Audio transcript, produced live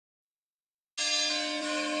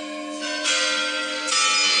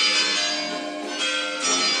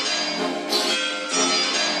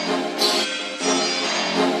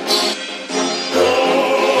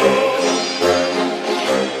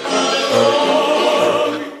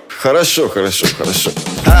Хорошо.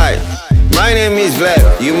 Hi, my name is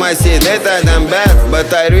Vlad. You might say that I'm bad, but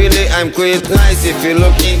I'm quite nice if you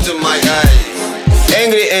look into my eyes.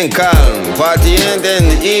 Angry and calm, patient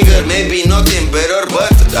and eager. Maybe not emperor,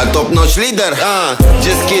 but a top-notch leader.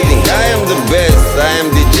 Just kidding, I am the best. I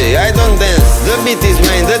am DJ, I don't dance. The beat is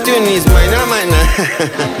mine, the tune is mine.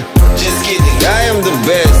 Just kidding, I am the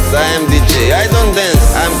best. I am DJ, I don't dance.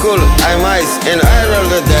 I'm cool, I'm ice, and I roll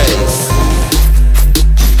the dice.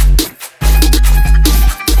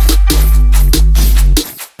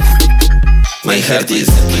 My heart is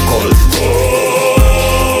cold.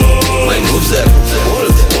 My moves are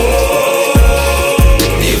bold.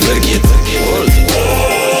 Never get old.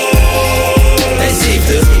 I save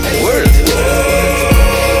the world.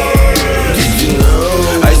 Did you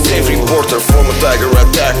know? I save reporter from a tiger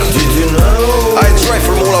attack. Did you know? I drive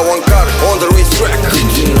Formula 1 car on the racetrack.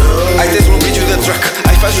 Did you know? I test will beat you the track.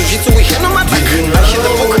 I fight jiu-jitsu with hand on my back. I hit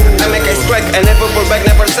the book, I make a strike. I never pull back,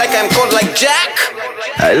 never sack. I'm cold like Jack.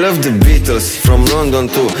 I love the Beatles, from London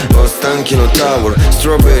to Ostankino Tower.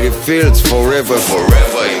 Strawberry fields, forever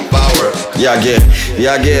in power. Yeah, get.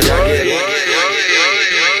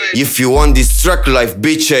 If you want this track life,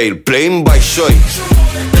 bitch, I'll play him by choice.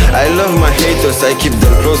 I love my haters, I keep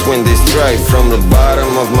them close when they strive. From the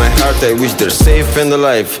bottom of my heart, I wish they're safe and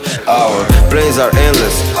alive. Our planes are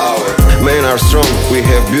endless, our men are strong. We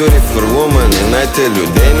have beautiful women, and I tell you,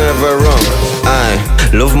 they never wrong. I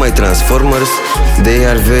love my transformers, they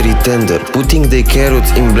are very tender. Putting the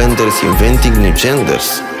carrots in blenders, inventing new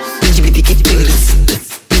genders.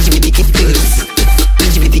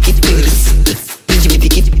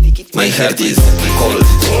 My heart is cold.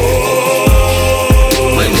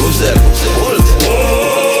 My moves are bold.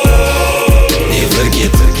 Never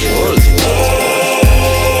get old.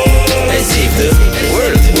 I save the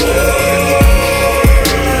world.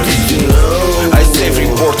 Did you know? I save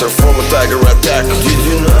reporter from a tiger attack. Did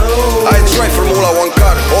you know? I drive Formula 1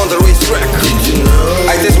 car on the racetrack. Did you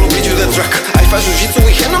know? I test will beat you the track. I fight jiu-jitsu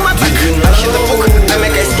with hand on my back. I hit the book, I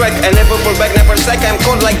make a strike. I never pull back, never sack. I'm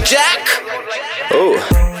cold like Jack. Oh,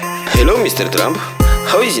 hello, Mr. Trump.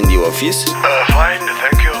 How is in the office? Fine,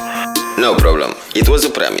 thank you. No problem. It was a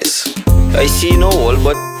promise. I see no wall,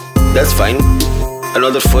 but that's fine.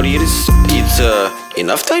 Another 4 years, it's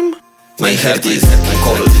enough time? My heart is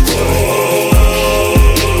cold.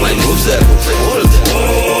 My moves are bold.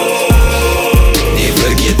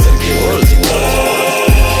 Never get old.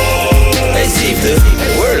 I save the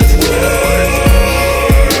world.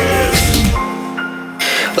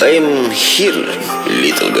 I am here,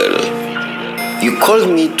 little girl. You called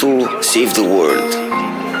me to save the world.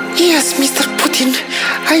 Yes, Mr. Putin.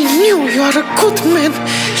 I knew you are a good man.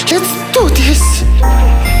 Let's do this.